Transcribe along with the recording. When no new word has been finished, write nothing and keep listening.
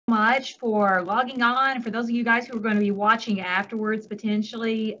much for logging on. And for those of you guys who are going to be watching afterwards,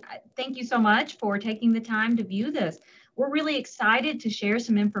 potentially, thank you so much for taking the time to view this. We're really excited to share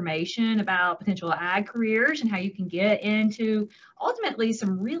some information about potential ag careers and how you can get into ultimately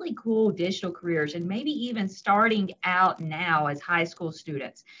some really cool digital careers and maybe even starting out now as high school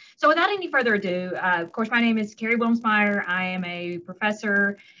students. So without any further ado, of course, my name is Carrie Wilmsmeyer. I am a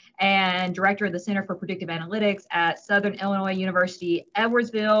professor and director of the Center for Predictive Analytics at Southern Illinois University,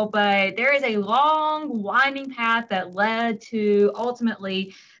 Edwardsville. But there is a long, winding path that led to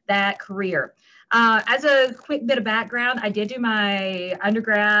ultimately that career. As a quick bit of background, I did do my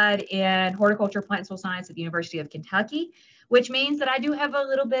undergrad in horticulture, plant and soil science at the University of Kentucky, which means that I do have a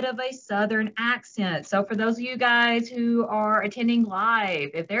little bit of a Southern accent. So for those of you guys who are attending live,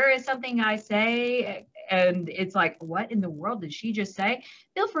 if there is something I say and it's like, what in the world did she just say?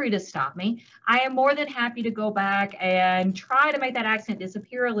 Feel free to stop me. I am more than happy to go back and try to make that accent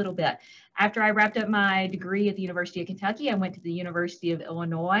disappear a little bit. After I wrapped up my degree at the University of Kentucky, I went to the University of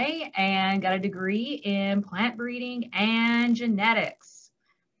Illinois and got a degree in plant breeding and genetics.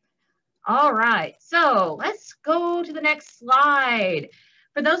 All right, so let's go to the next slide.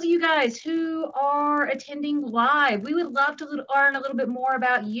 For those of you guys who are attending live, we would love to learn a little bit more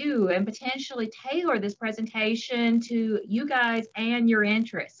about you and potentially tailor this presentation to you guys and your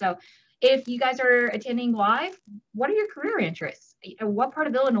interests. So if you guys are attending live, what are your career interests? What part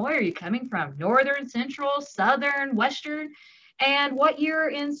of Illinois are you coming from? Northern, Central, Southern, Western? And what year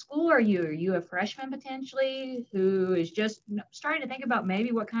in school are you? Are you a freshman potentially who is just starting to think about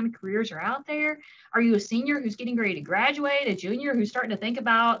maybe what kind of careers are out there? Are you a senior who's getting ready to graduate, a junior who's starting to think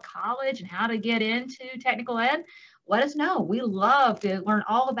about college and how to get into technical ed? Let us know. We love to learn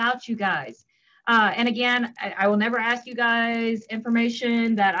all about you guys. And again, I will never ask you guys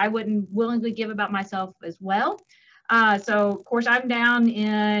information that I wouldn't willingly give about myself as well. So of course, I'm down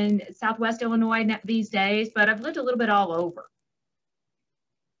in Southwest Illinois these days, but I've lived a little bit all over.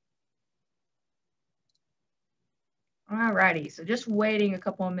 All righty, so just waiting a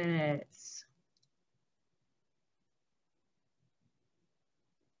couple of minutes.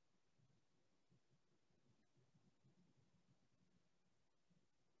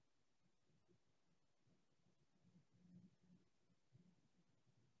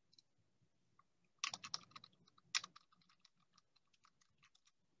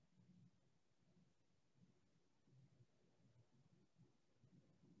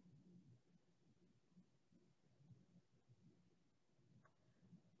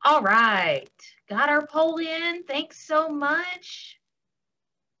 All right, got our poll in. Thanks so much.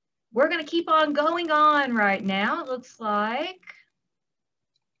 We're going to keep on going on right now, it looks like.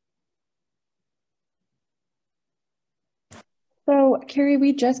 So, Carrie,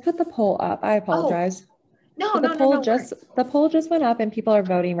 we just put the poll up. I apologize. No, the poll just went up and people are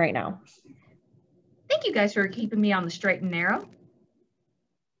voting right now. Thank you guys for keeping me on the straight and narrow.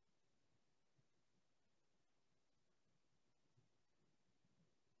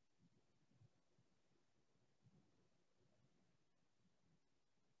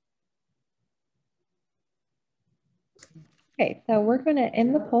 Okay, so we're going to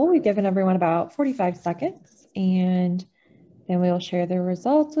end the poll. We've given everyone about 45 seconds, and then we'll share the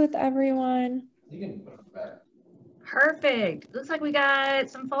results with everyone. Perfect. Looks like we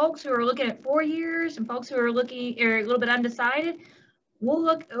got some folks who are looking at 4 years, some folks who are looking a little bit undecided.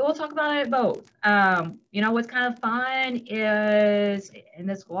 We'll talk about it both. You know, what's kind of fun is in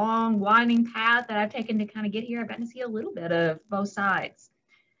this long winding path that I've taken to kind of get here, I've gotten to see a little bit of both sides.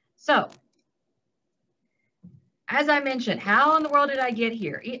 So as I mentioned, how in the world did I get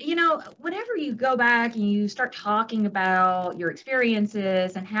here? You know, whenever you go back and you start talking about your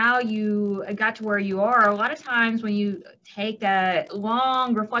experiences and how you got to where you are, a lot of times when you take that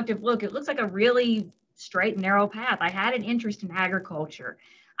long reflective look, it looks like a really straight and narrow path. I had an interest in agriculture.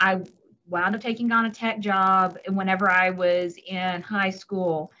 I wound up taking on a tech job whenever I was in high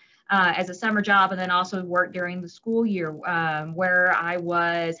school. As a summer job, and then also worked during the school year where I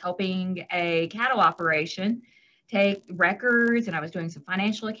was helping a cattle operation take records, and I was doing some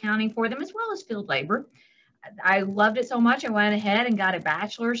financial accounting for them as well as field labor. I loved it so much, I went ahead and got a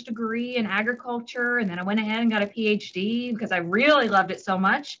bachelor's degree in agriculture, and then I went ahead and got a PhD because I really loved it so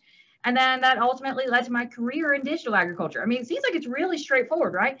much. And then that ultimately led to my career in digital agriculture. I mean, it seems like it's really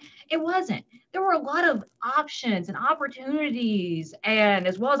straightforward, right? It wasn't. There were a lot of options and opportunities, and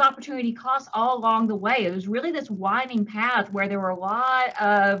as well as opportunity costs all along the way. It was really this winding path where there were a lot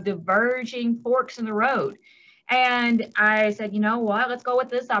of diverging forks in the road. And I said, you know what, let's go with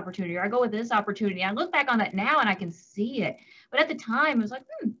this opportunity, or I go with this opportunity. I look back on that now and I can see it. But at the time, it was like,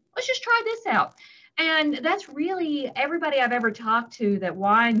 let's just try this out. And that's really everybody I've ever talked to that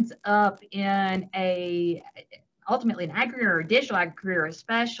winds up in ultimately an ag career or digital ag career,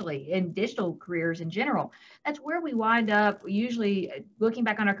 especially in digital careers in general. That's where we wind up usually looking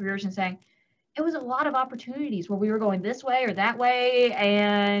back on our careers and saying, it was a lot of opportunities where we were going this way or that way,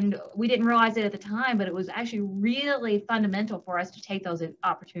 and we didn't realize it at the time, but it was actually really fundamental for us to take those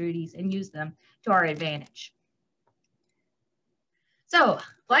opportunities and use them to our advantage. So,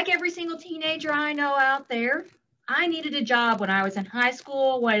 like every single teenager I know out there, I needed a job when I was in high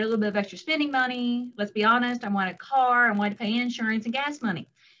school, wanted a little bit of extra spending money. Let's be honest, I wanted a car, I wanted to pay insurance and gas money.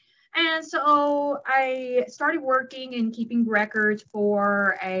 And so I started working and keeping records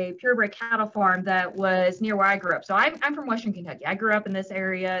for a purebred cattle farm that was near where I grew up. So I'm from Western Kentucky. I grew up in this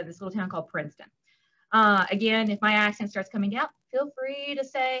area, this little town called Princeton. Again, if my accent starts coming out, feel free to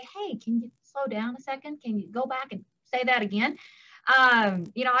say, hey, can you slow down a second? Can you go back and say that again? I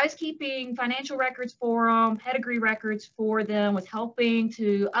was keeping financial records for them, pedigree records for them, was helping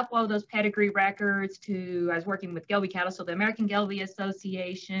to upload those pedigree records I was working with Gelbvieh Cattle, so the American Gelbvieh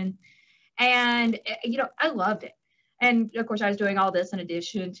Association. And, I loved it. And of course, I was doing all this in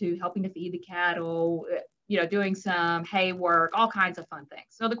addition to helping to feed the cattle, doing some hay work, all kinds of fun things.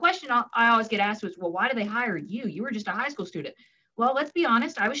 So the question I always get asked was, well, why did they hire you? You were just a high school student. Well, let's be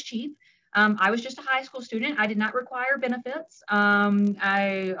honest, I was cheap. I was just a high school student. I did not require benefits.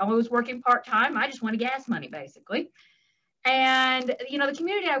 I was working part-time. I just wanted gas money, basically. And, the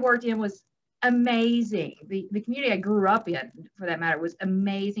community I worked in was amazing. The community I grew up in, for that matter, was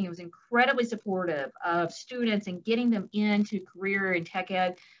amazing. It was incredibly supportive of students and getting them into career and tech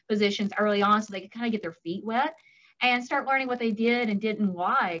ed positions early on so they could kind of get their feet wet and start learning what they did and didn't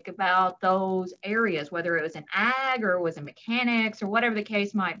like about those areas, whether it was in ag or it was in mechanics or whatever the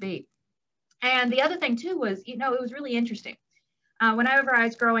case might be. And the other thing too was, it was really interesting. Whenever I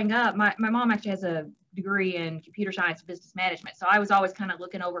was growing up, my mom actually has a degree in computer science and business management. So I was always kind of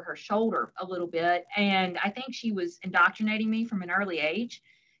looking over her shoulder a little bit. And I think she was indoctrinating me from an early age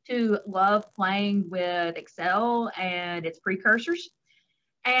to love playing with Excel and its precursors.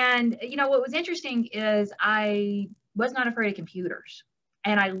 And, what was interesting is I was not afraid of computers.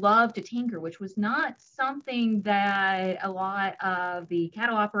 And I loved to tinker, which was not something that a lot of the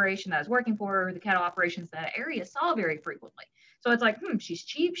cattle operation that I was working for, or the cattle operations that area saw very frequently. So it's like, she's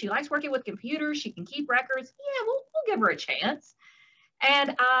cheap. She likes working with computers. She can keep records. Yeah, we'll give her a chance.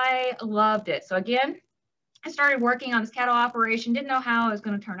 And I loved it. So again, I started working on this cattle operation. Didn't know how it was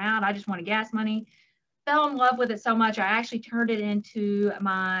going to turn out. I just wanted gas money. Fell in love with it so much, I actually turned it into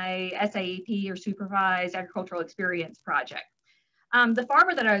my SAEP, or Supervised Agricultural Experience project. The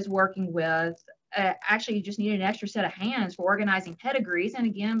farmer that I was working with actually just needed an extra set of hands for organizing pedigrees. And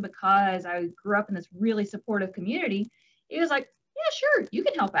again, because I grew up in this really supportive community, he was like, yeah, sure, you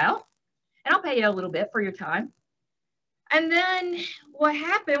can help out. And I'll pay you a little bit for your time. And then what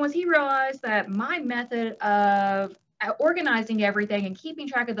happened was he realized that my method of organizing everything and keeping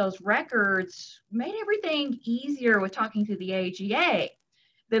track of those records made everything easier with talking to the AGA,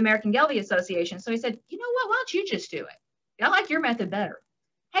 the American Gelbvieh Association. So he said, you know what, why don't you just do it? I like your method better.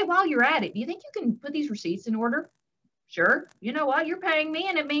 Hey, while you're at it, do you think you can put these receipts in order? Sure. You know what? You're paying me,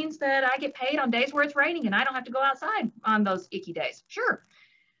 and it means that I get paid on days where it's raining and I don't have to go outside on those icky days. Sure.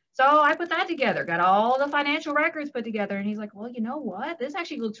 So I put that together, got all the financial records put together. And he's like, well, you know what? This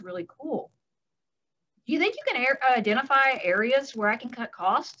actually looks really cool. Do you think you can identify areas where I can cut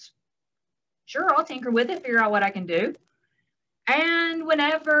costs? Sure. I'll tinker with it, figure out what I can do. And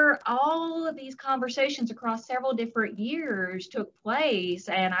whenever all of these conversations across several different years took place,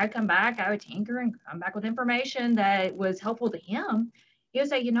 and I'd come back, I would tinker and come back with information that was helpful to him, he would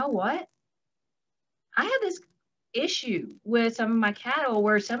say, you know what? I have this issue with some of my cattle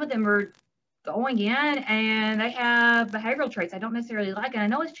where some of them are going in and they have behavioral traits I don't necessarily like, and I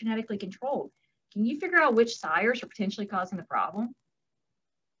know it's genetically controlled. Can you figure out which sires are potentially causing the problem?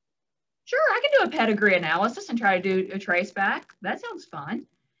 Sure, I can do a pedigree analysis and try to do a trace back. That sounds fun.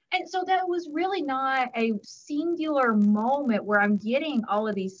 And so that was really not a singular moment where I'm getting all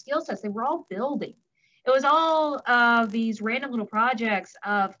of these skill sets. They were all building. It was all of these random little projects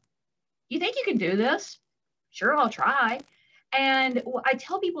of, you think you can do this? Sure, I'll try. And I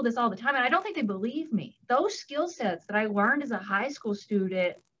tell people this all the time, and I don't think they believe me. Those skill sets that I learned as a high school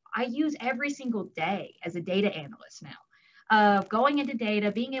student, I use every single day as a data analyst now. Of going into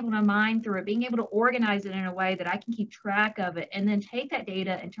data, being able to mine through it, being able to organize it in a way that I can keep track of it, and then take that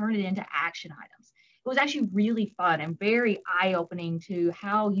data and turn it into action items. It was actually really fun and very eye-opening to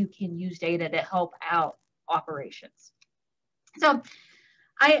how you can use data to help out operations. So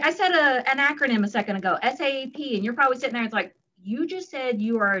I said an acronym a second ago, SAEP, and you're probably sitting there, it's like, you just said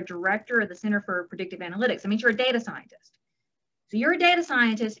you are a director of the Center for Predictive Analytics. That means you're a data scientist. So you're a data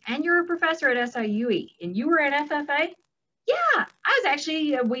scientist and you're a professor at SIUE, and you were at FFA? Yeah, I was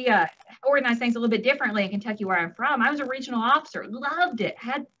actually, we organized things a little bit differently in Kentucky where I'm from. I was a regional officer, loved it,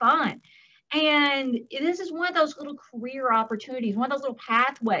 had fun. And this is one of those little career opportunities, one of those little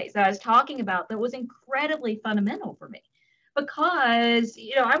pathways that I was talking about that was incredibly fundamental for me because,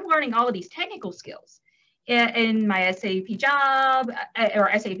 I'm learning all of these technical skills in my SAP job or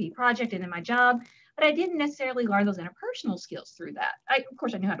SAP project and in my job, but I didn't necessarily learn those interpersonal skills through that. Of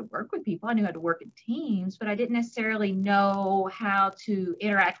course, I knew how to work with people. I knew how to work in teams, but I didn't necessarily know how to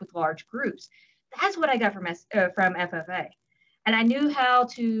interact with large groups. That's what I got from FFA. And I knew how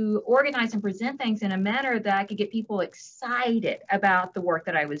to organize and present things in a manner that I could get people excited about the work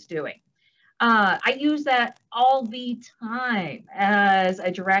that I was doing. I use that all the time as a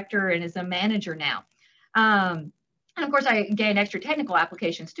director and as a manager now. And of course, I gained extra technical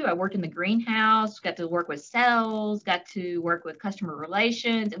applications too. I worked in the greenhouse, got to work with cells, got to work with customer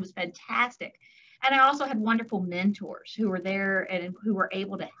relations. It was fantastic. And I also had wonderful mentors who were there and who were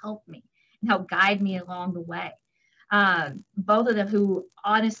able to help me and help guide me along the way. Both of them who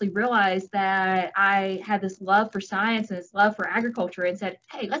honestly realized that I had this love for science and this love for agriculture and said,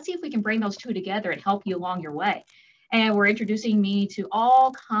 hey, let's see if we can bring those two together and help you along your way. And were introducing me to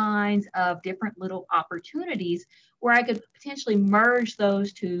all kinds of different little opportunities where I could potentially merge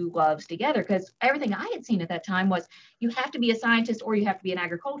those two loves together. Because everything I had seen at that time was you have to be a scientist or you have to be an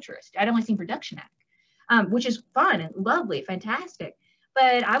agriculturist. I'd only seen production ag, which is fun and lovely, fantastic.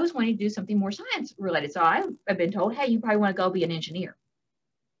 But I was wanting to do something more science related. So I've been told, hey, you probably want to go be an engineer.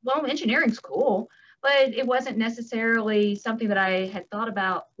 Well, engineering's cool, but it wasn't necessarily something that I had thought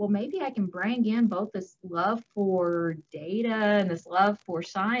about. Well, maybe I can bring in both this love for data and this love for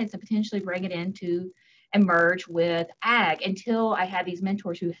science and potentially bring it into and merge with ag until I had these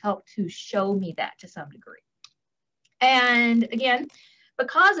mentors who helped to show me that to some degree. And again,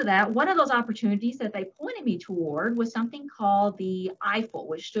 because of that, one of those opportunities that they pointed me toward was something called the IFL,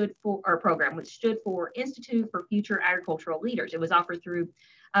 which stood for, or program, which stood for Institute for Future Agricultural Leaders. It was offered through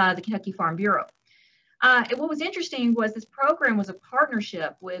the Kentucky Farm Bureau. And what was interesting was this program was a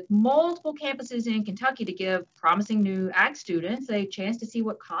partnership with multiple campuses in Kentucky to give promising new ag students a chance to see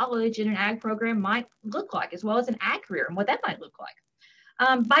what college in an ag program might look like, as well as an ag career and what that might look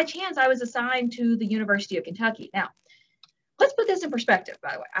like. By chance, I was assigned to the University of Kentucky. Now, let's put this in perspective,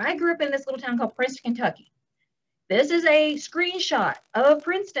 by the way. I grew up in this little town called Princeton, Kentucky. This is a screenshot of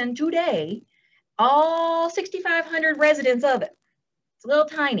Princeton today, all 6,500 residents of it. It's a little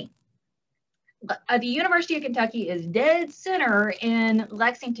tiny. The University of Kentucky is dead center in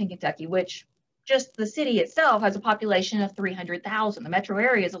Lexington, Kentucky, which just the city itself has a population of 300,000. The metro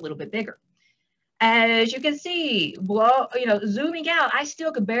area is a little bit bigger. As you can see, zooming out, I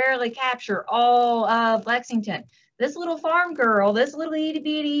still could barely capture all of Lexington. This little farm girl, this little itty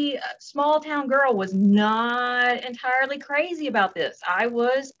bitty small town girl was not entirely crazy about this. I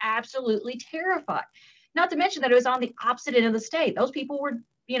was absolutely terrified. Not to mention that it was on the opposite end of the state. Those people were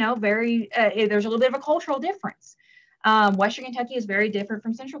there's a little bit of a cultural difference. Western Kentucky is very different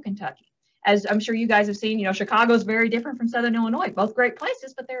from Central Kentucky. As I'm sure you guys have seen, Chicago is very different from Southern Illinois, both great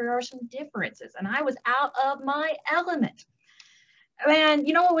places, but there are some differences. And I was out of my element. And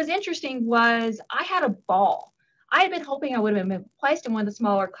what was interesting was I had a ball. I had been hoping I would have been placed in one of the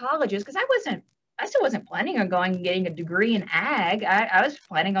smaller colleges because I still wasn't planning on going and getting a degree in ag. I was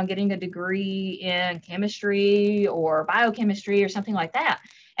planning on getting a degree in chemistry or biochemistry or something like that,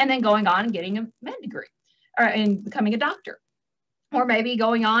 and then going on and getting a med degree and becoming a doctor. Or maybe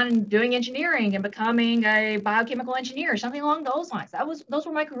going on and doing engineering and becoming a biochemical engineer, something along those lines. Those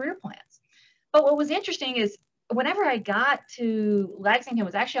were my career plans. But what was interesting is whenever I got to Lexington,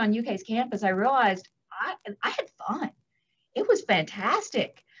 was actually on UK's campus, I realized I had fun. It was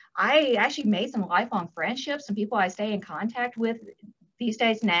fantastic. I actually made some lifelong friendships, some people I stay in contact with these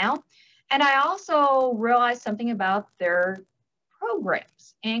days now. And I also realized something about their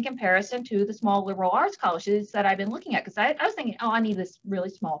programs in comparison to the small liberal arts colleges that I've been looking at. Because I was thinking, I need this really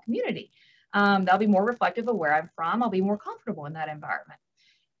small community. That'll be more reflective of where I'm from. I'll be more comfortable in that environment.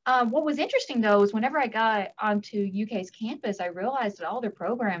 What was interesting, though, is whenever I got onto UK's campus, I realized that all their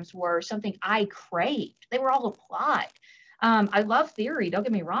programs were something I craved. They were all applied. I love theory. Don't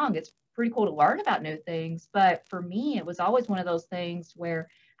get me wrong. It's pretty cool to learn about new things. But for me, it was always one of those things where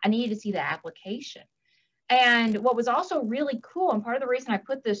I needed to see the application. And what was also really cool, and part of the reason I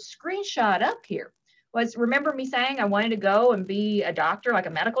put this screenshot up here, was remember me saying I wanted to go and be a doctor, like a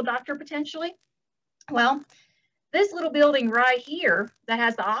medical doctor potentially? Well, this little building right here that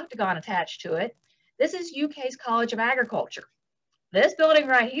has the octagon attached to it, this is UK's College of Agriculture. This building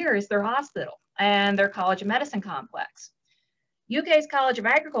right here is their hospital and their College of Medicine complex. UK's College of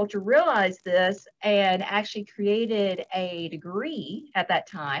Agriculture realized this and actually created a degree at that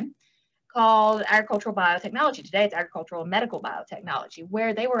time called agricultural biotechnology. Today it's agricultural and medical biotechnology,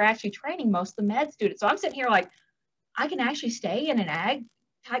 where they were actually training most of the med students. So I'm sitting here like, I can actually stay in an ag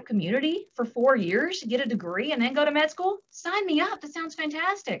type community for 4 years, get a degree, and then go to med school? Sign me up. That sounds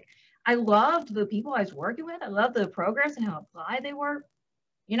fantastic. I loved the people I was working with. I loved the programs and how applied they were.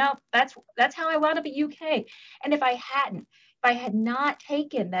 You know, that's how I wound up at UK. And if I had not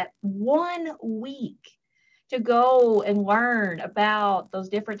taken that 1 week to go and learn about those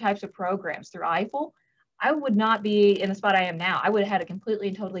different types of programs through Eiffel, I would not be in the spot I am now. I would have had a completely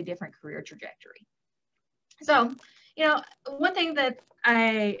and totally different career trajectory. So, you know, one thing that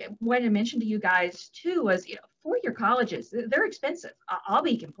I wanted to mention to you guys too was, you know, four-year colleges, they're expensive. I'll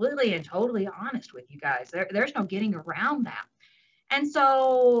be completely and totally honest with you guys. There's no getting around that. And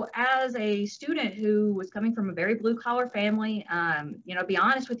so as a student who was coming from a very blue collar family, you know, be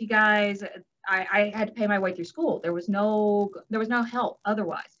honest with you guys, I had to pay my way through school. There was no help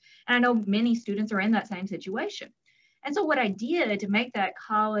otherwise. And I know many students are in that same situation. And so what I did to make that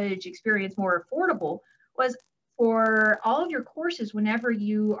college experience more affordable was, for all of your courses, whenever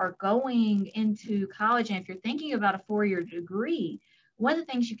you are going into college, and if you're thinking about a 4-year degree, one of the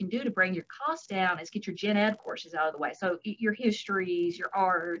things you can do to bring your costs down is get your gen ed courses out of the way. So your histories, your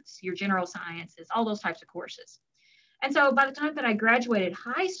arts, your general sciences, all those types of courses. And so by the time that I graduated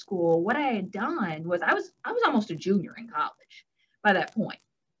high school, what I had done was I was almost a junior in college by that point.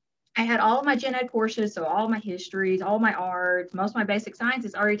 I had all of my gen ed courses, so all my histories, all my arts, most of my basic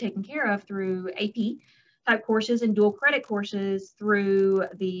sciences already taken care of through AP type courses and dual credit courses through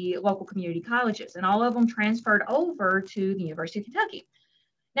the local community colleges. And all of them transferred over to the University of Kentucky.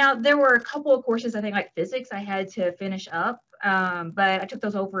 Now, there were a couple of courses, I think like physics, I had to finish up, but I took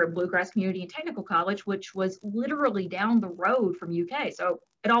those over at Bluegrass Community and Technical College, which was literally down the road from UK. So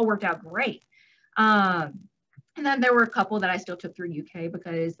it all worked out great. And then there were a couple that I still took through UK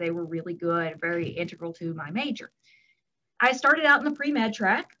because they were really good, very integral to my major. I started out in the pre-med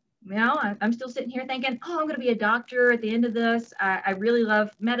track. You know, I'm still sitting here thinking, oh, I'm going to be a doctor at the end of this. I really love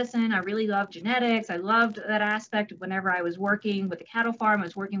medicine. I really love genetics. I loved that aspect whenever I was working with the cattle farm. I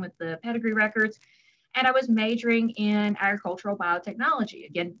was working with the pedigree records. And I was majoring in agricultural biotechnology.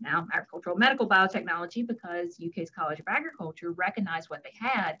 Again, now agricultural medical biotechnology, because UK's College of Agriculture recognized what they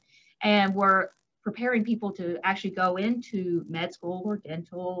had and were preparing people to actually go into med school or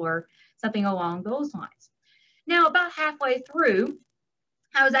dental or something along those lines. Now, about halfway through,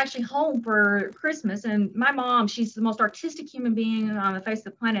 I was actually home for Christmas, and my mom, she's the most artistic human being on the face of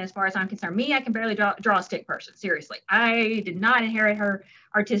the planet as far as I'm concerned. Me, I can barely draw a stick person, seriously. I did not inherit her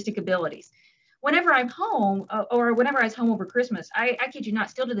artistic abilities. Whenever I'm home, or whenever I was home over Christmas, I kid you not,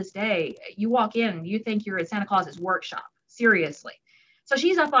 still to this day, you walk in and you think you're in Santa Claus's workshop, seriously. So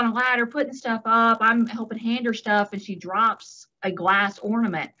she's up on a ladder putting stuff up. I'm helping hand her stuff, and she drops a glass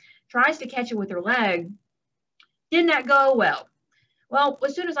ornament, tries to catch it with her leg. Did not go well. Well,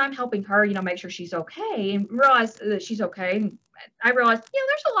 as soon as I'm helping her, you know, make sure she's okay and realize that she's okay, I realized, you know,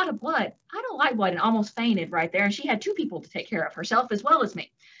 there's a lot of blood. I don't like blood, and almost fainted right there. And she had 2 people to take care of, herself as well as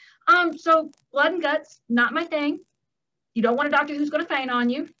me. So blood and guts, not my thing. You don't want a doctor who's going to faint on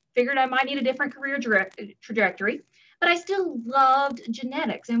you. Figured I might need a different career trajectory, but I still loved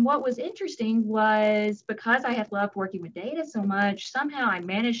genetics. And what was interesting was, because I had loved working with data so much, somehow I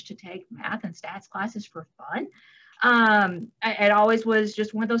managed to take math and stats classes for fun. It always was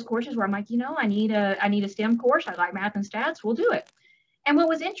just one of those courses where I'm like, you know, I need a STEM course. I like math and stats. We'll do it. And what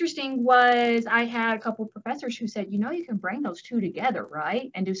was interesting was I had a couple of professors who said, you know, you can bring those 2 together, right?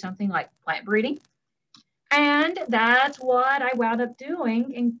 And do something like plant breeding. And that's what I wound up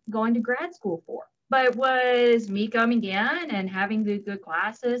doing and going to grad school for. But was me coming in and having the good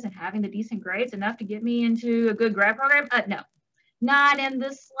classes and having the decent grades enough to get me into a good grad program? No. Not in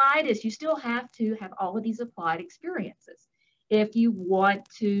the slightest. You still have to have all of these applied experiences if you want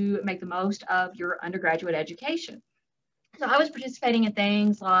to make the most of your undergraduate education. So I was participating in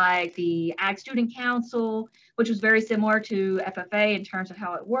things like the Ag Student Council, which was very similar to FFA in terms of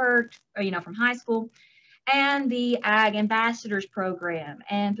how it worked, you know, from high school, and the Ag Ambassadors program.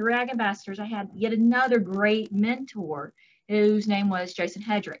 And through Ag Ambassadors, I had yet another great mentor whose name was Jason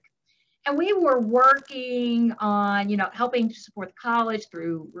Hedrick. And we were working on, you know, helping to support the college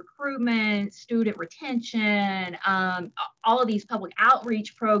through recruitment, student retention, all of these public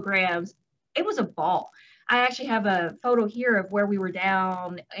outreach programs. It was a ball. I actually have a photo here of where we were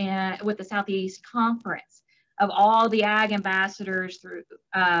down with the Southeast Conference of all the Ag ambassadors through.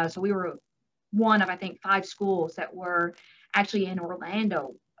 So we were one of, I think, 5 schools that were actually in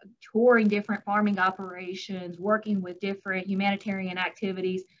Orlando, touring different farming operations, working with different humanitarian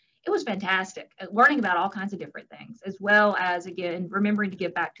activities. It was fantastic, learning about all kinds of different things, as well as, again, remembering to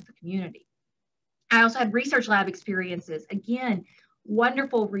give back to the community. I also had research lab experiences. Again,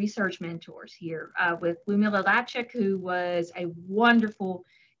 wonderful research mentors here with Lumila Lapchik, who was a wonderful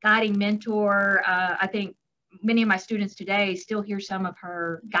guiding mentor. I think many of my students today still hear some of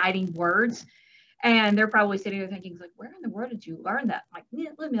her guiding words, and they're probably sitting there thinking, like, where in the world did you learn that? I'm like, yeah,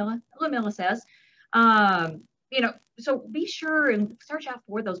 Lumila says. So be sure and search out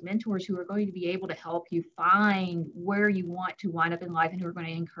for those mentors who are going to be able to help you find where you want to wind up in life and who are going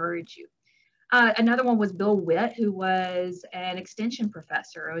to encourage you. Another one was Bill Witt, who was an extension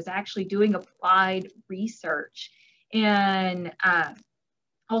professor. I was actually doing applied research, and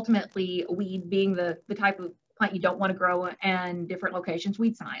ultimately weed being the type of plant you don't want to grow in different locations,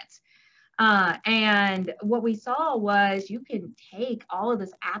 weed science. And what we saw was you can take all of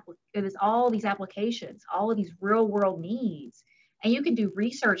all these applications, all of these real world needs, and you can do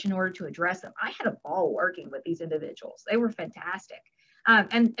research in order to address them. I had a ball working with these individuals. They were fantastic.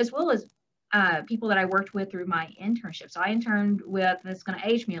 And as well as people that I worked with through my internship. So I interned with, and it's going to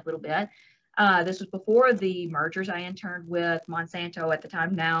age me a little bit. This was before the mergers. I interned with Monsanto at the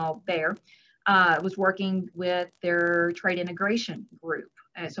time, now Bayer. Was working with their trade integration group.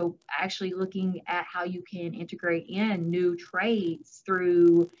 So actually looking at how you can integrate in new traits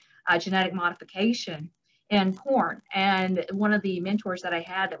through genetic modification in corn. And one of the mentors that I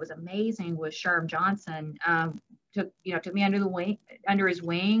had that was amazing was Sherm Johnson. Took me under his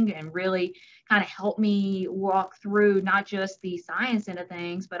wing and really kind of helped me walk through not just the science end of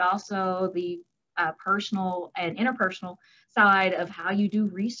things, but also the personal and interpersonal side of how you do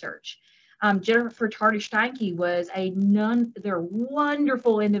research. Jennifer Tardy-Steinke was they're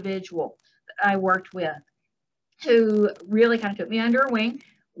wonderful individual that I worked with, who really kind of took me under her wing,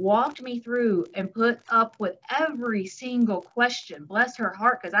 walked me through and put up with every single question, bless her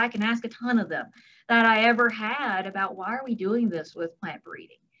heart, because I can ask a ton of them, that I ever had about why are we doing this with plant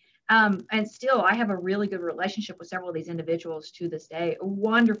breeding. And still, I have a really good relationship with several of these individuals to this day,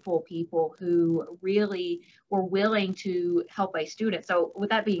 wonderful people who really were willing to help a student. So with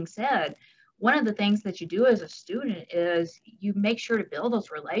that being said, one of the things that you do as a student is you make sure to build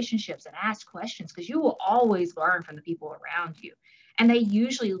those relationships and ask questions, because you will always learn from the people around you. And they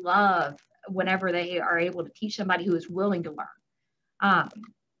usually love whenever they are able to teach somebody who is willing to learn.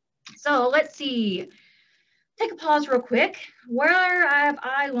 So let's see, take a pause real quick. Where have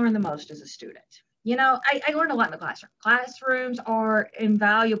I learned the most as a student? I learned a lot in the classroom. Classrooms are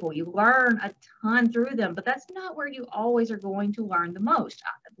invaluable. You learn a ton through them, but that's not where you always are going to learn the most.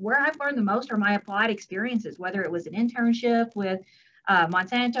 Where I've learned the most are my applied experiences, whether it was an internship with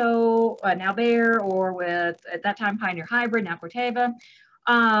Monsanto, now Bayer, or with, at that time, Pioneer Hybrid, now Corteva,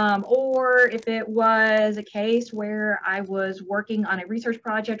 or if it was a case where I was working on a research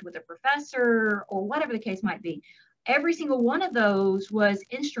project with a professor, or whatever the case might be. Every single one of those was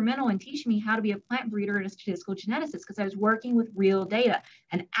instrumental in teaching me how to be a plant breeder and a statistical geneticist, because I was working with real data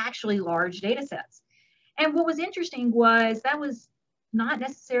and actually large data sets. And what was interesting was that was not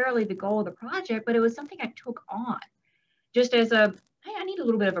necessarily the goal of the project, but it was something I took on just as hey, I need a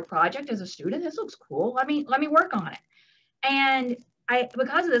little bit of a project as a student. This looks cool. Let me work on it. And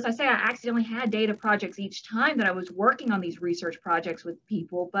because of this, I say I accidentally had data projects each time that I was working on these research projects with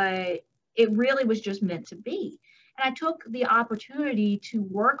people, but it really was just meant to be. And I took the opportunity to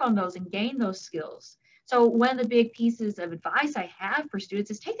work on those and gain those skills. So one of the big pieces of advice I have for students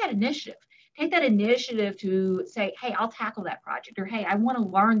is take that initiative. Take that initiative to say, hey, I'll tackle that project, or hey, I want to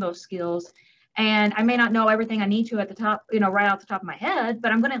learn those skills. And I may not know everything I need to at the top, right off the top of my head,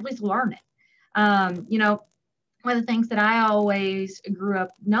 but I'm going to at least learn it. One of the things that I always grew up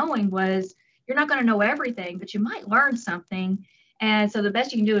knowing was you're not going to know everything, but you might learn something. And so the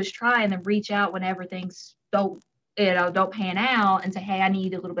best you can do is try and then reach out whenever things don't pan out and say, hey, I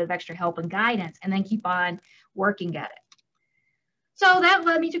need a little bit of extra help and guidance, and then keep on working at it. So that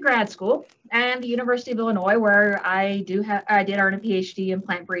led me to grad school and the University of Illinois, where I did earn a PhD in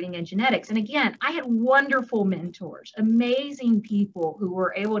plant breeding and genetics. And again, I had wonderful mentors, amazing people who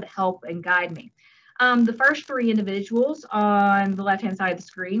were able to help and guide me. The first three individuals on the left-hand side of the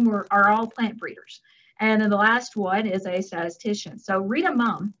screen are all plant breeders. And then the last one is a statistician. So Rita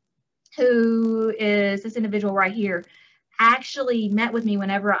Mum, who is this individual right here, actually met with me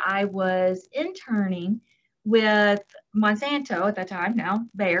whenever I was interning with Monsanto at that time, now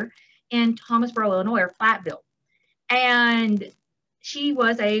Bayer, in Thomasboro, Illinois, or Platteville. And she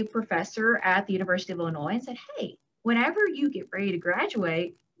was a professor at the University of Illinois and said, hey, whenever you get ready to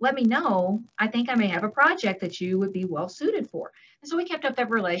graduate, let me know. I think I may have a project that you would be well suited for. And so we kept up that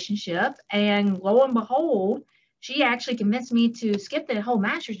relationship, and lo and behold, she actually convinced me to skip the whole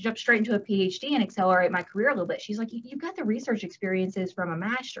master's, jump straight into a PhD and accelerate my career a little bit. She's like, you've got the research experiences from a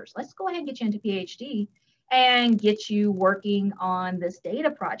master's. Let's go ahead and get you into PhD and get you working on this data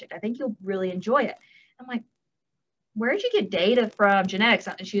project. I think you'll really enjoy it. I'm like, where did you get data from genetics?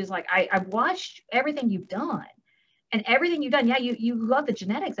 And she was like, I've watched everything you've done. And everything you've done, yeah, you love the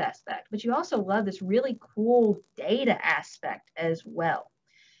genetics aspect, but you also love this really cool data aspect as well.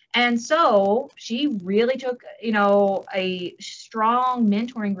 And so she really took, a strong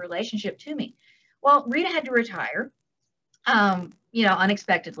mentoring relationship to me. Well, Rita had to retire,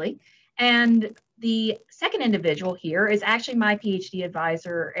 unexpectedly. And the second individual here is actually my PhD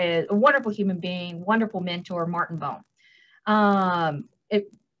advisor, a wonderful human being, wonderful mentor, Martin Bone.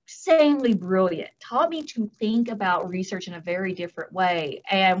 Insanely brilliant, taught me to think about research in a very different way.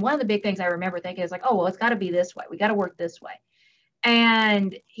 And one of the big things I remember thinking is like, oh, well, it's got to be this way. We got to work this way.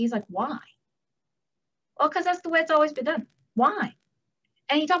 And he's like, why? Well, because that's the way it's always been done. Why?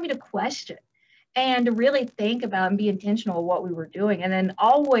 And he taught me to question and to really think about and be intentional of what we were doing. And then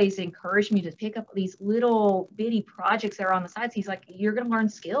always encouraged me to pick up these little bitty projects that are on the sides. He's like, you're going to learn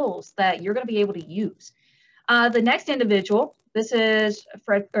skills that you're going to be able to use. The next individual, this is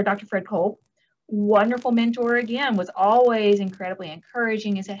Dr. Fred Kolb, wonderful mentor again, was always incredibly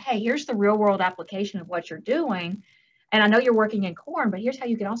encouraging and said, hey, here's the real world application of what you're doing. And I know you're working in corn, but here's how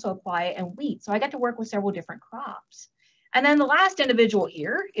you can also apply it in wheat. So I got to work with several different crops. And then the last individual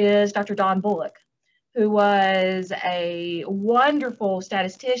here is Dr. Don Bullock, who was a wonderful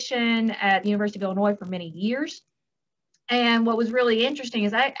statistician at the University of Illinois for many years. And what was really interesting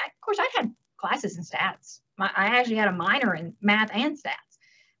is I had classes in stats. I actually had a minor in math and stats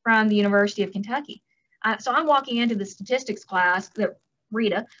from the University of Kentucky. So I'm walking into the statistics class that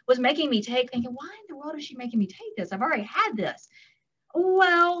Rita was making me take, thinking, why in the world is she making me take this? I've already had this.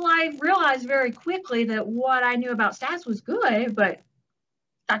 Well, I realized very quickly that what I knew about stats was good, but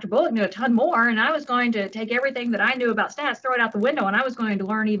Dr. Bullock knew a ton more, and I was going to take everything that I knew about stats, throw it out the window, and I was going to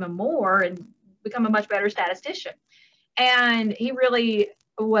learn even more and become a much better statistician. And he really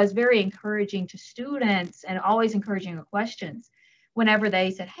was very encouraging to students and always encouraging the questions whenever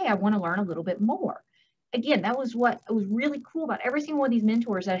they said, hey, I want to learn a little bit more. Again, that was what was really cool about every single one of these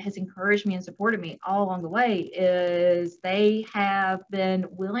mentors that has encouraged me and supported me all along the way is they have been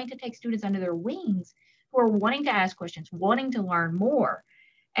willing to take students under their wings who are wanting to ask questions, wanting to learn more.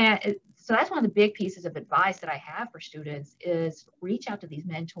 And so that's one of the big pieces of advice that I have for students is reach out to these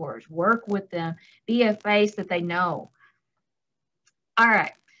mentors, work with them, be a face that they know. All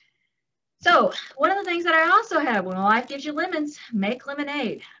right. So one of the things that I also have, when life gives you lemons, make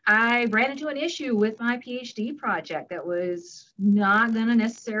lemonade. I ran into an issue with my PhD project that was not going to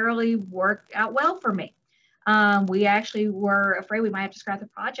necessarily work out well for me. We actually were afraid we might have to scrap the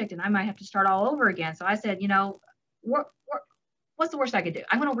project and I might have to start all over again. So I said, what's the worst I could do?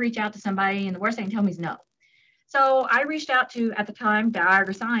 I'm going to reach out to somebody and the worst they can tell me is no. So I reached out to, at the time,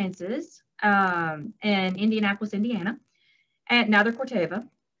 Diagra Sciences in Indianapolis, Indiana, and now they're Corteva.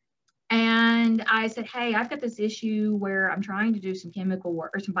 And I said, hey, I've got this issue where I'm trying to do some chemical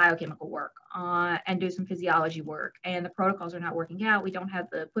work or some biochemical work and do some physiology work. And the protocols are not working out. We don't have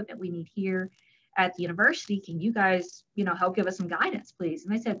the equipment we need here at the university. Can you guys, help give us some guidance, please?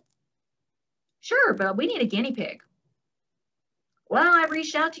 And they said, sure, but we need a guinea pig. Well, I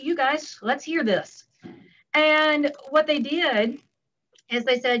reached out to you guys. Let's hear this. And what they did is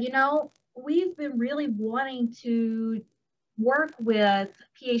they said, we've been really wanting to work with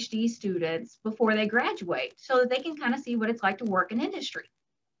PhD students before they graduate so that they can kind of see what it's like to work in industry.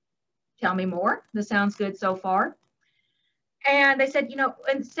 Tell me more. This sounds good so far. And they said,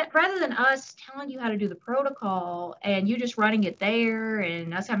 rather than us telling you how to do the protocol and you just running it there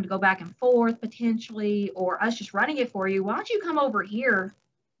and us having to go back and forth potentially, or us just running it for you, why don't you come over here?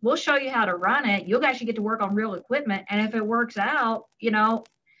 We'll show you how to run it. You'll actually get to work on real equipment. And if it works out,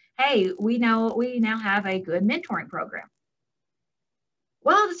 hey, we now have a good mentoring program.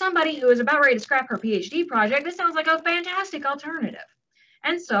 Well, to somebody who is about ready to scrap her PhD project, this sounds like a fantastic alternative.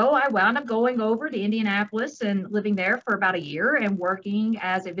 And so I wound up going over to Indianapolis and living there for about a year and working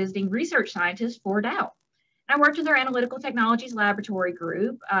as a visiting research scientist for Dow. I worked in their analytical technologies laboratory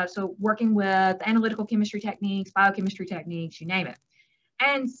group, so working with analytical chemistry techniques, biochemistry techniques, you name it.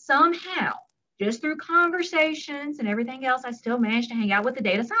 And somehow, just through conversations and everything else, I still managed to hang out with the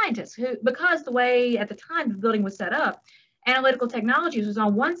data scientists who, because the way at the time the building was set up, analytical technologies was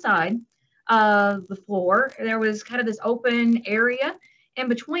on one side of the floor. There was kind of this open area in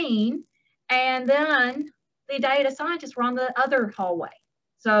between, and then the data scientists were on the other hallway.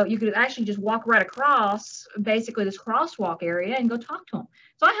 So you could actually just walk right across basically this crosswalk area and go talk to them.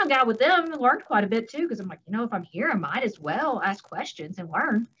 So I hung out with them and learned quite a bit too, because I'm like, if I'm here, I might as well ask questions and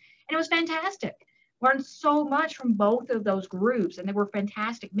learn. And it was fantastic. Learned so much from both of those groups, and they were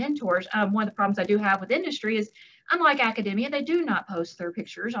fantastic mentors. One of the problems I do have with industry is, unlike academia, they do not post their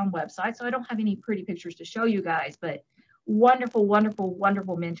pictures on websites, so I don't have any pretty pictures to show you guys, but wonderful, wonderful,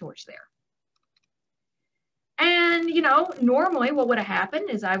 wonderful mentors there. And, normally what would have happened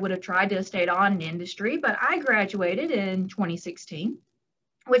is I would have tried to stay on in industry, but I graduated in 2016,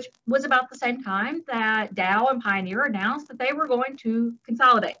 which was about the same time that Dow and Pioneer announced that they were going to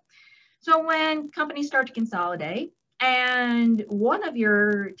consolidate. So when companies start to consolidate and one of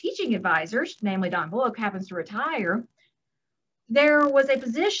your teaching advisors, namely Don Bullock, happens to retire, there was a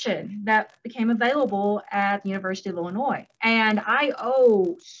position that became available at the University of Illinois. And I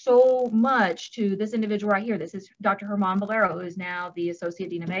owe so much to this individual right here. This is Dr. Herman Valero, who is now the Associate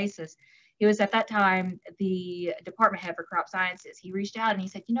Dean of ACES. He was at that time the department head for crop sciences. He reached out and he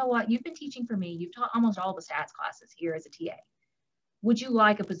said, you know what, you've been teaching for me. You've taught almost all the stats classes here as a TA. Would you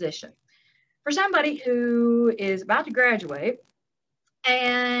like a position? For somebody who is about to graduate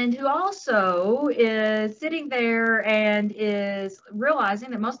and who also is sitting there and is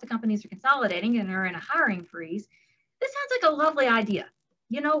realizing that most of the companies are consolidating and are in a hiring freeze, this sounds like a lovely idea.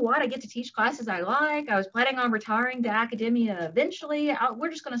 You know what? I get to teach classes I like. I was planning on retiring to academia eventually.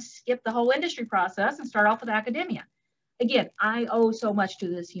 We're just going to skip the whole industry process and start off with academia. Again, I owe so much to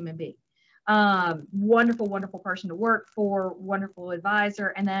this human being. Wonderful, wonderful person to work for, wonderful advisor.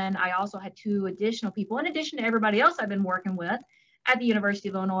 And then I also had two additional people, in addition to everybody else I've been working with at the University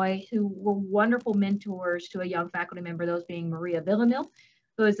of Illinois, who were wonderful mentors to a young faculty member, those being Maria Villamil,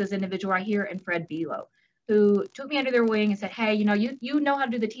 who is this individual right here, and Fred Bilo, who took me under their wing and said, hey, you know how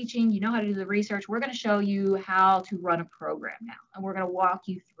to do the teaching, you know how to do the research. We're going to show you how to run a program now, and we're going to walk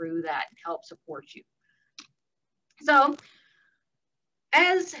you through that and help support you. So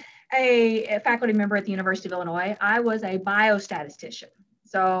as a faculty member at the University of Illinois, I was a biostatistician.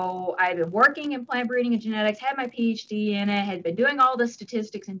 So I've been working in plant breeding and genetics, had my PhD in it, had been doing all the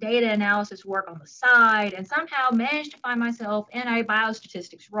statistics and data analysis work on the side, and somehow managed to find myself in a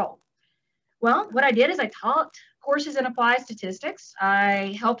biostatistics role. Well, what I did is I taught courses in applied statistics.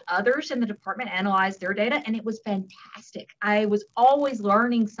 I helped others in the department analyze their data, and it was fantastic. I was always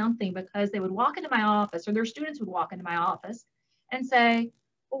learning something because they would walk into my office, or their students would walk into my office and say,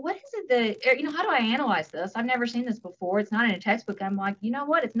 well, what is it that, how do I analyze this? I've never seen this before. It's not in a textbook. I'm like, you know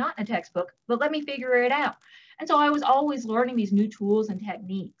what? It's not in a textbook, but let me figure it out. And so I was always learning these new tools and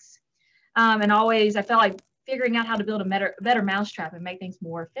techniques. And always, I felt like figuring out how to build a better mousetrap and make things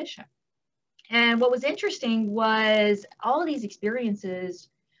more efficient. And what was interesting was all of these experiences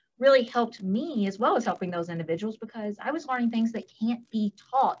really helped me as well as helping those individuals, because I was learning things that can't be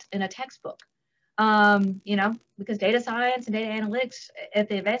taught in a textbook. Because data science and data analytics at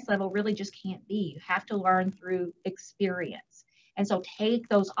the advanced level really just can't be. You have to learn through experience. And so take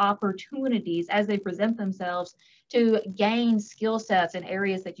those opportunities as they present themselves to gain skill sets in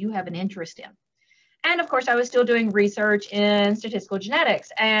areas that you have an interest in. And of course, I was still doing research in statistical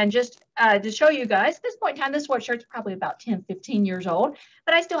genetics. And just to show you guys, at this point in time, this sweatshirt's probably about 10, 15 years old,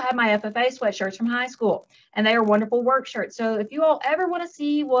 but I still have my FFA sweatshirts from high school, and they are wonderful work shirts. So if you all ever want to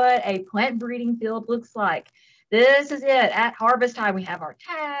see what a plant breeding field looks like, this is it. At harvest time, we have our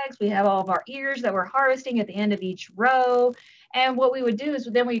tags, we have all of our ears that we're harvesting at the end of each row. And what we would do is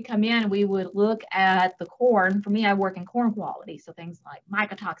then we'd come in and we would look at the corn. For me, I work in corn quality. So things like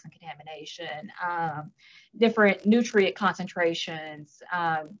mycotoxin contamination, different nutrient concentrations,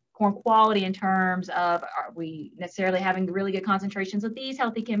 corn quality in terms of, are we necessarily having really good concentrations of these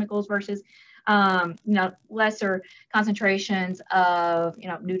healthy chemicals versus lesser concentrations of,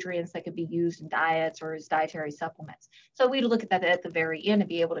 nutrients that could be used in diets or as dietary supplements. So we'd look at that at the very end and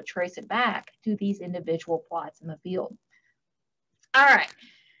be able to trace it back to these individual plots in the field. All right.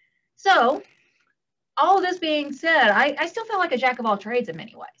 So all of this being said, I still feel like a jack of all trades in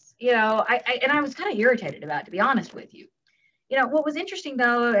many ways, and I was kind of irritated about it, to be honest with you. What was interesting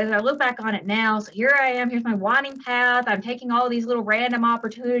though, as I look back on it now, so here I am, here's my winding path. I'm taking all of these little random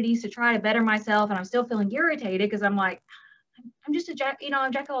opportunities to try to better myself, and I'm still feeling irritated because I'm like, I'm just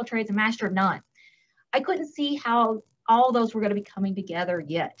I'm jack of all trades and master of none. I couldn't see how all those were going to be coming together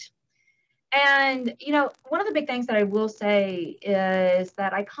yet. And, one of the big things that I will say is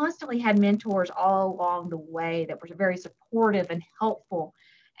that I constantly had mentors all along the way that were very supportive and helpful.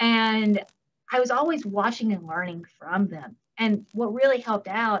 And I was always watching and learning from them. And what really helped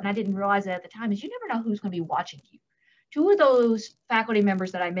out, and I didn't realize it at the time, is you never know who's going to be watching you. two of those faculty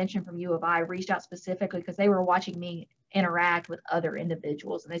members that I mentioned from U of I reached out specifically because they were watching me interact with other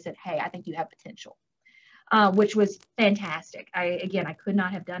individuals, and they said, hey, I think you have potential, which was fantastic. I could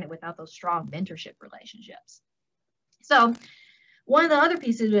not have done it without those strong mentorship relationships. So one of the other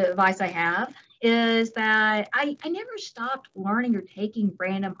pieces of advice I have is that I never stopped learning or taking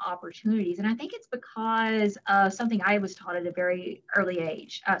random opportunities. And I think it's because of something I was taught at a very early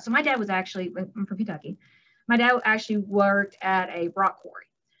age. So my dad was actually, I'm from Kentucky. My dad actually worked at a rock quarry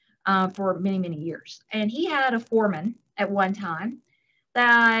for many, many years. And he had a foreman at one time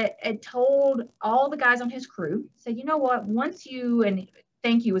that had told all the guys on his crew, said, you know what, once you, and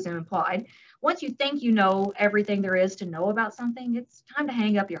thank you was implied, once you think you know everything there is to know about something, it's time to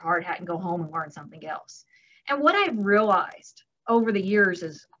hang up your hard hat and go home and learn something else. And what I've realized over the years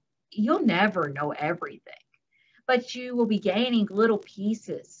is you'll never know everything, but you will be gaining little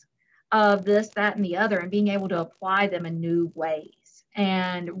pieces of this, that, and the other, and being able to apply them in new ways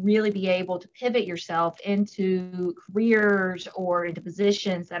and really be able to pivot yourself into careers or into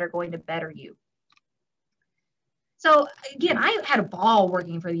positions that are going to better you. So again, I had a ball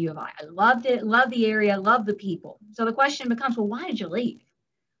working for the U of I. I loved it, loved the area, loved the people. So the question becomes, well, why did you leave?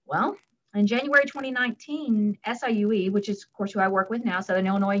 Well, in January 2019, SIUE, which is of course who I work with now, Southern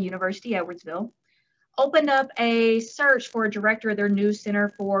Illinois University, Edwardsville, opened up a search for a director of their new Center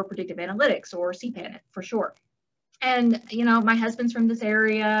for Predictive Analytics, or CPAN for short. And, you know, my husband's from this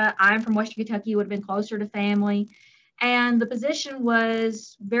area. I'm from Western Kentucky, would have been closer to family. And the position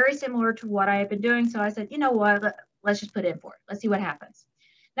was very similar to what I had been doing. So I said, you know what, let's just put in for it. Let's see what happens.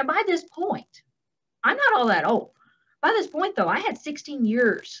 Now, by this point, I'm not all that old. By this point, though, I had 16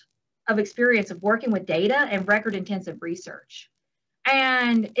 years of experience of working with data and record intensive research.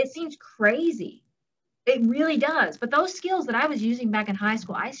 And it seems crazy. It really does. But those skills that I was using back in high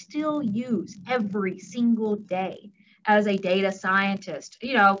school, I still use every single day as a data scientist,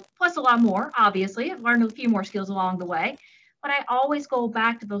 you know, plus a lot more, obviously. I've learned a few more skills along the way, but I always go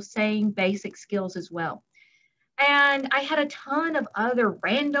back to those same basic skills as well. And I had a ton of other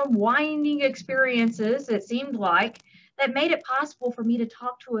random winding experiences, it seemed like, that made it possible for me to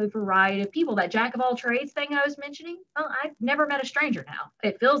talk to a variety of people. That jack of all trades thing I was mentioning, well, I've never met a stranger now.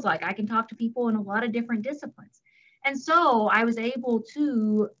 It feels like I can talk to people in a lot of different disciplines. And so I was able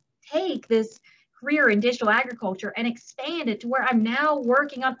to take this career in digital agriculture and expand it to where I'm now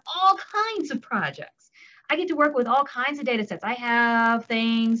working on all kinds of projects. I get to work with all kinds of data sets. I have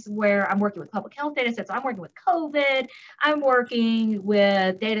things where I'm working with public health data sets. I'm working with COVID. I'm working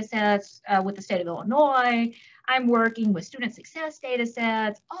with data sets with the state of Illinois. I'm working with student success data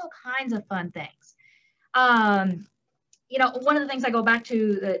sets, all kinds of fun things. You know, one of the things I go back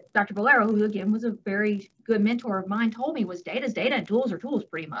to that Dr. Valero, who again was a very good mentor of mine, told me was data's data and tools are tools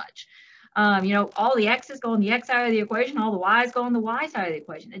pretty much. You know, all the X's go on the X side of the equation, all the Y's go on the Y side of the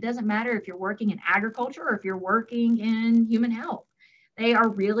equation. It doesn't matter if you're working in agriculture or if you're working in human health. They are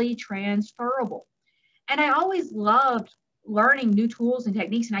really transferable. And I always loved learning new tools and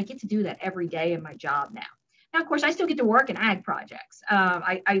techniques, and I get to do that every day in my job now. Now, of course, I still get to work in ag projects.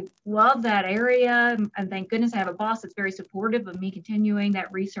 I love that area, and thank goodness I have a boss that's very supportive of me continuing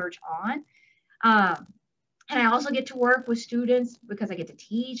that research on. And I also get to work with students because I get to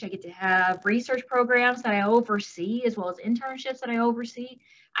teach. I get to have research programs that I oversee, as well as internships that I oversee.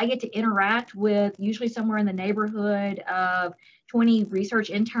 I get to interact with usually somewhere in the neighborhood of 20 research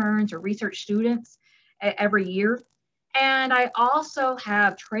interns or research students every year. And I also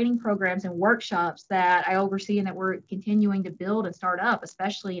have training programs and workshops that I oversee and that we're continuing to build and start up,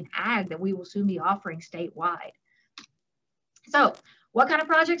 especially in ag, that we will soon be offering statewide. So what kind of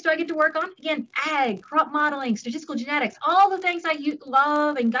projects do I get to work on? Again, ag, crop modeling, statistical genetics, all the things I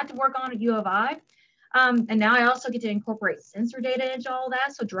love and got to work on at U of I. And now I also get to incorporate sensor data into all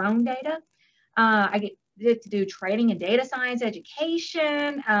that, so drone data. I get to do training in data science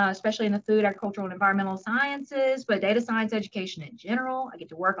education, especially in the food, agricultural, and environmental sciences, but data science education in general. I get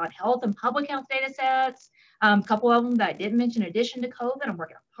to work on health and public health data sets. A couple of them that I didn't mention in addition to COVID, I'm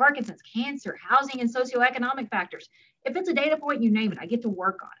working on Parkinson's, cancer, housing, and socioeconomic factors. If it's a data point, you name it, I get to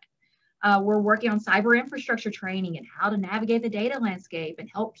work on it. We're working on cyber infrastructure training and how to navigate the data landscape and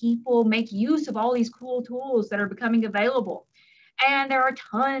help people make use of all these cool tools that are becoming available. And there are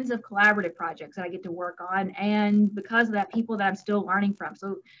tons of collaborative projects that I get to work on. And because of that, people that I'm still learning from.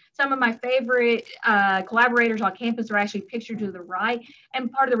 So some of my favorite collaborators on campus are actually pictured to the right.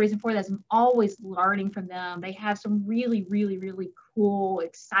 And part of the reason for that is I'm always learning from them. They have some really, really, really cool,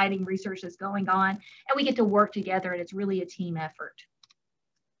 exciting research that's going on. And we get to work together, and it's really a team effort.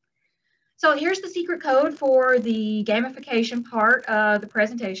 So here's the secret code for the gamification part of the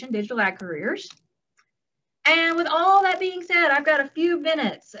presentation, Digital Ag Careers. And with all that being said, I've got a few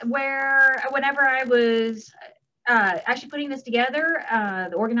minutes where whenever I was actually putting this together,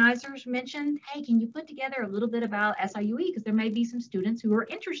 the organizers mentioned, hey, can you put together a little bit about SIUE? Because there may be some students who are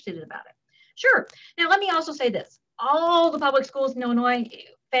interested about it. Sure. Now, let me also say this. All the public schools in Illinois,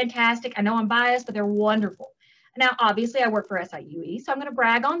 fantastic. I know I'm biased, but they're wonderful. Now, obviously, I work for SIUE, so I'm going to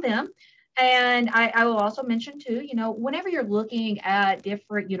brag on them. And I will also mention too, you know, whenever you're looking at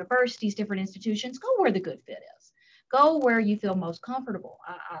different universities, different institutions, go where the good fit is. Go where you feel most comfortable.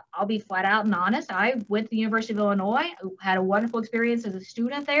 I'll be flat out and honest. I went to the University of Illinois, had a wonderful experience as a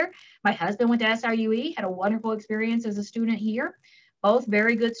student there. My husband went to SIUE, had a wonderful experience as a student here. Both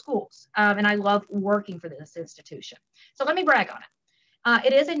very good schools. And I love working for this institution. So let me brag on it.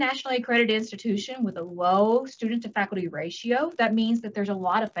 It is a nationally accredited institution with a low student to faculty ratio. That means that there's a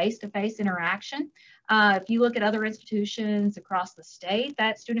lot of face-to-face interaction. If you look at other institutions across the state,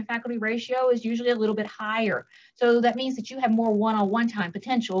 that student faculty ratio is usually a little bit higher. So that means that you have more one-on-one time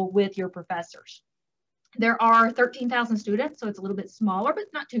potential with your professors. There are 13,000 students, so it's a little bit smaller, but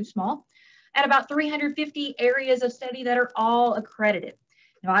not too small, and about 350 areas of study that are all accredited.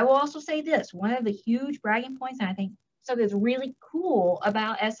 Now, I will also say this, one of the huge bragging points, and I think something that's really cool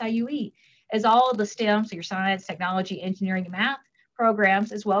about SIUE is all of the STEM, so your science, technology, engineering, and math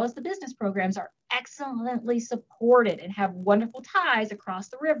programs, as well as the business programs, are excellently supported and have wonderful ties across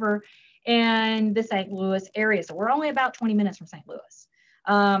the river in the St. Louis area. So we're only about 20 minutes from St. Louis,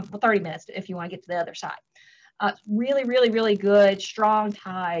 well, 30 minutes if you want to get to the other side. Really, really, really good, strong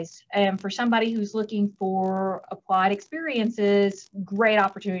ties. And for somebody who's looking for applied experiences, great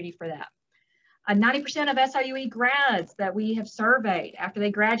opportunity for that. 90% of SIUE grads that we have surveyed after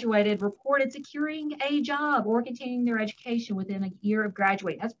they graduated reported securing a job or continuing their education within a year of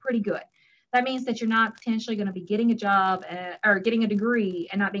graduating. That's pretty good. That means that you're not potentially going to be getting a job or getting a degree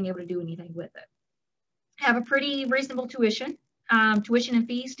and not being able to do anything with it. Have a pretty reasonable tuition. Tuition and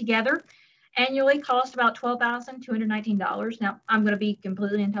fees together annually cost about $12,219. Now, I'm going to be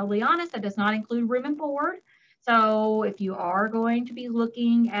completely and totally honest, that does not include room and board. So if you are going to be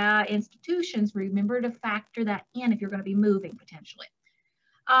looking at institutions, remember to factor that in if you're going to be moving potentially.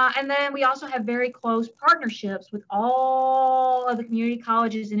 And then we also have very close partnerships with all of the community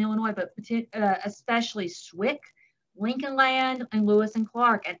colleges in Illinois, but especially SWIC, Lincoln Land, and Lewis and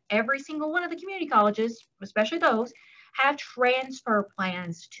Clark. And every single one of the community colleges, especially those, have transfer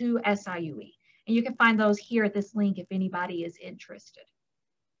plans to SIUE. And you can find those here at this link if anybody is interested.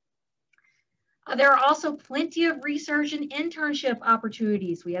 There are also plenty of research and internship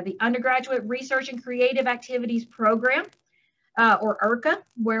opportunities. We have the Undergraduate Research and Creative Activities Program, or IRCA,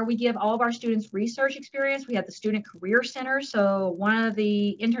 where we give all of our students research experience. We have the Student Career Center. So one of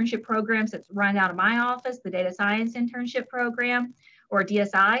the internship programs that's run out of my office, the Data Science Internship Program, or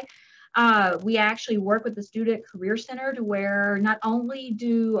DSI, we actually work with the Student Career Center to where not only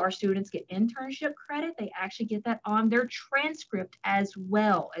do our students get internship credit, they actually get that on their transcript as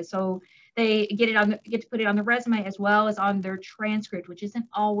well. And so they get to put it on the resume as well as on their transcript, which isn't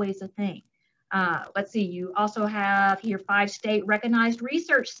always a thing. Let's see, you also have here 5 state recognized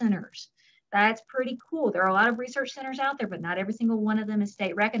research centers. That's pretty cool. There are a lot of research centers out there, but not every single one of them is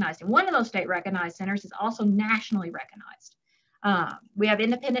state recognized. And one of those state recognized centers is also nationally recognized. We have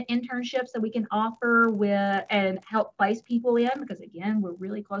independent internships that we can offer with and help place people in, because again, we're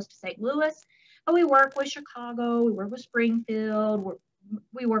really close to St. Louis, but we work with Chicago, we work with Springfield,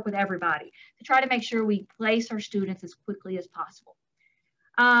 we work with everybody to try to make sure we place our students as quickly as possible.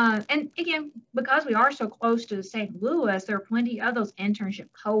 And again, because we are so close to St. Louis, there are plenty of those internship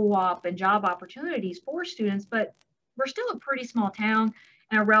co-op and job opportunities for students, but we're still a pretty small town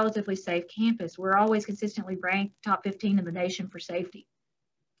and a relatively safe campus. We're always consistently ranked top 15 in the nation for safety.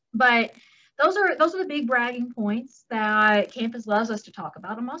 But those are the big bragging points that campus loves us to talk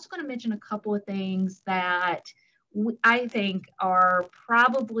about. I'm also going to mention a couple of things that I think are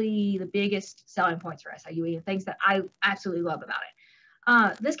probably the biggest selling points for SIUE and things that I absolutely love about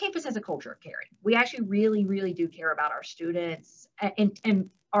it. This campus has a culture of caring. We actually really, really do care about our students and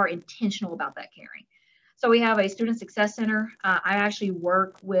are intentional about that caring. So we have a Student Success Center. I actually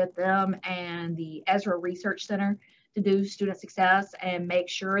work with them and the Ezra Research Center to do student success and make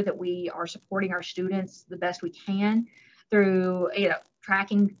sure that we are supporting our students the best we can through,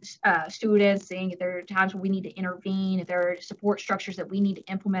 tracking students, seeing if there are times where we need to intervene, if there are support structures that we need to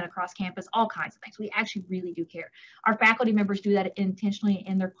implement across campus, all kinds of things. We actually really do care. Our faculty members do that intentionally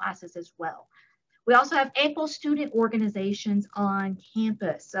in their classes as well. We also have ample student organizations on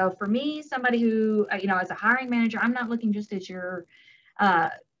campus. So for me, somebody who, as a hiring manager, I'm not looking just at your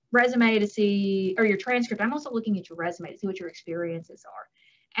resume to see, or your transcript. I'm also looking at your resume to see what your experiences are.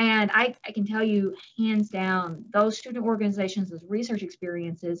 And I can tell you, hands down, those student organizations, those research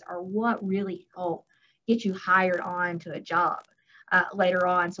experiences are what really help get you hired on to a job later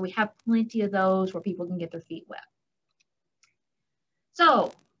on. So we have plenty of those where people can get their feet wet.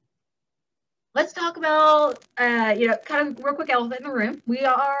 So let's talk about, kind of real quick elephant in the room. We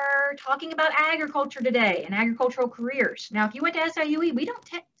are talking about agriculture today and agricultural careers. Now, if you went to SIUE, we don't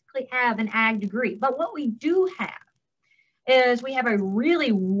technically have an ag degree, but what we do have is we have a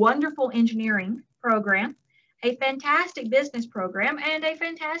really wonderful engineering program, a fantastic business program, and a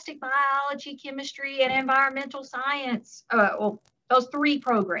fantastic biology, chemistry, and environmental science, well, those 3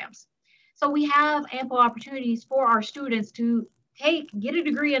 programs. So we have ample opportunities for our students to get a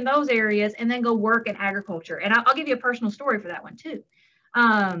degree in those areas and then go work in agriculture. And I'll give you a personal story for that one too.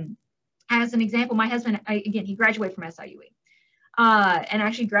 As an example, my husband, again, he graduated from SIUE and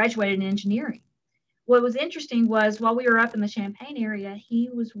actually graduated in engineering. What was interesting was while we were up in the Champaign area, he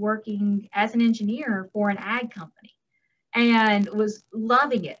was working as an engineer for an ag company and was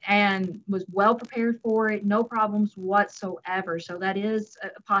loving it and was well prepared for it, no problems whatsoever. So that is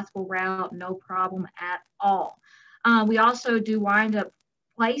a possible route, no problem at all. We also do wind up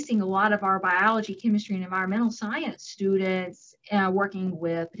placing a lot of our biology, chemistry, and environmental science students working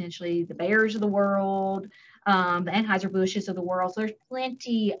with potentially the Bayers of the world, the Anheuser-Busch's of the world. So there's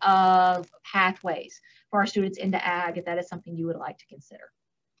plenty of pathways for our students into ag if that is something you would like to consider.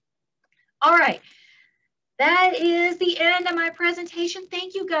 All right. That is the end of my presentation.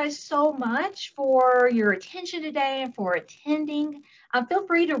 Thank you guys so much for your attention today and for attending. Feel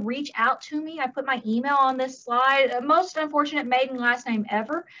free to reach out to me. I put my email on this slide. Most unfortunate maiden last name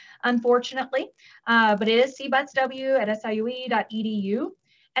ever, unfortunately, but it is cbuttsw@siue.edu.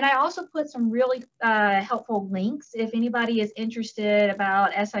 And I also put some really helpful links if anybody is interested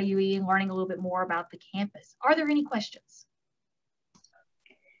about SIUE and learning a little bit more about the campus. Are there any questions?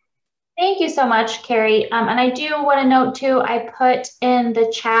 Thank you so much, Carrie. And I do want to note too, I put in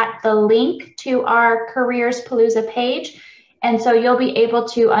the chat the link to our Careers Palooza page. And so you'll be able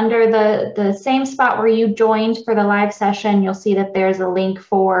to, under the same spot where you joined for the live session, you'll see that there's a link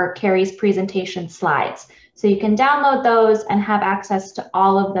for Carrie's presentation slides. So you can download those and have access to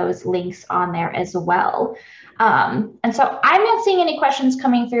all of those links on there as well. And so I'm not seeing any questions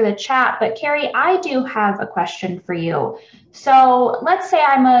coming through the chat, but Carrie, I do have a question for you. So let's say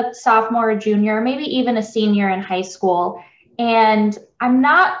I'm a sophomore or junior, maybe even a senior in high school, and I'm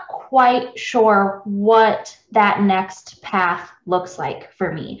not quite sure what that next path looks like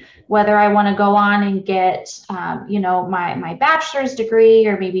for me, whether I want to go on and get, my bachelor's degree,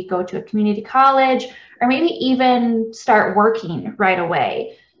 or maybe go to a community college, or maybe even start working right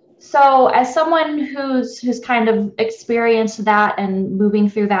away. So as someone who's kind of experienced that and moving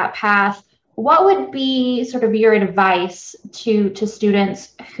through that path, what would be sort of your advice to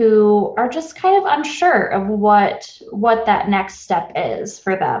students who are just kind of unsure of what that next step is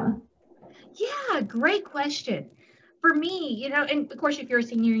for them? Yeah, great question. For me, and of course, if you're a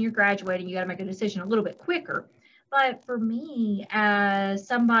senior and you're graduating, you got to make a decision a little bit quicker. But for me, as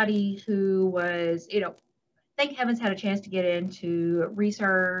somebody who was, thank heavens had a chance to get into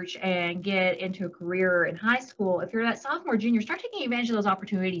research and get into a career in high school. If you're that sophomore, junior, start taking advantage of those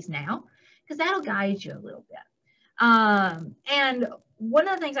opportunities now, because that'll guide you a little bit. And one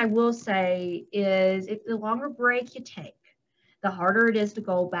of the things I will say is if the longer break you take, the harder it is to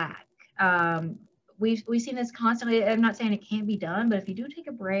go back. We've seen this constantly. I'm not saying it can't be done, but if you do take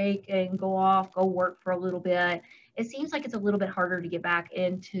a break and go work for a little bit, it seems like it's a little bit harder to get back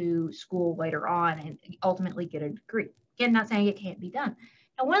into school later on and ultimately get a degree. Again, not saying it can't be done.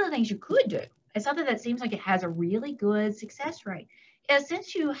 Now, one of the things you could do is something that seems like it has a really good success rate is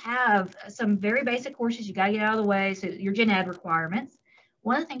since you have some very basic courses you got to get out of the way, so your gen ed requirements,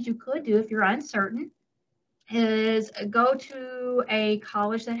 one of the things you could do if you're uncertain is go to a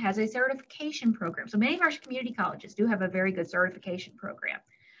college that has a certification program. So many of our community colleges do have a very good certification program,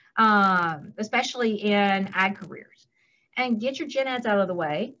 especially in ag careers. And get your gen eds out of the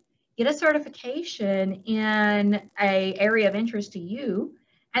way, get a certification in an area of interest to you.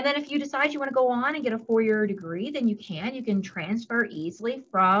 And then if you decide you want to go on and get a 4-year degree, then you can transfer easily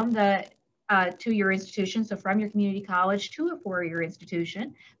from the to your institution. So from your community college to a 4-year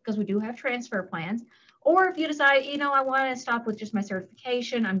institution, because we do have transfer plans. Or if you decide, I want to stop with just my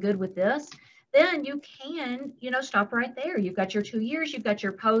certification, I'm good with this, then you can, stop right there. You've got your 2 years, you've got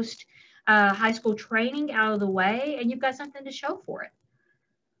your post high school training out of the way, and you've got something to show for it.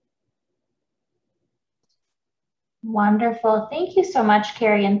 Wonderful. Thank you so much,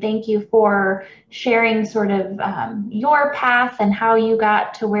 Carrie, and thank you for sharing sort of your path and how you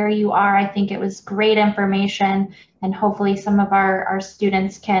got to where you are. I think it was great information, and hopefully some of our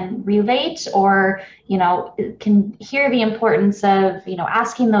students can relate or, can hear the importance of,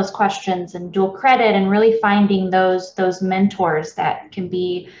 asking those questions and dual credit and really finding those mentors that can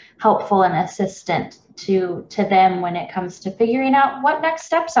be helpful and assistant to them when it comes to figuring out what next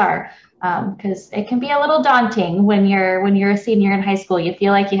steps are. Because it can be a little daunting when you're a senior in high school. You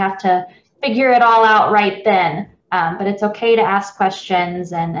feel like you have to figure it all out right then. But it's okay to ask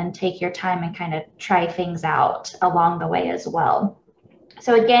questions and take your time and kind of try things out along the way as well.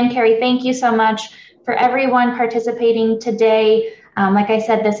 So again, Carrie, thank you so much for everyone participating today. Like I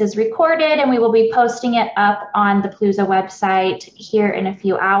said, this is recorded and we will be posting it up on the Palooza website here in a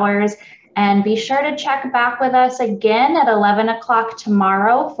few hours. And be sure to check back with us again at 11 o'clock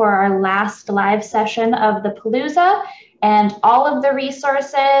tomorrow for our last live session of the Palooza. And all of the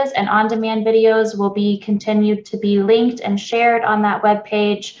resources and on-demand videos will be continued to be linked and shared on that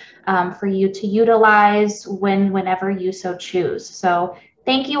webpage for you to utilize whenever you so choose. So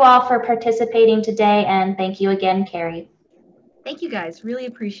thank you all for participating today, and thank you again, Carrie. Thank you guys, really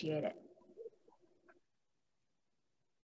appreciate it.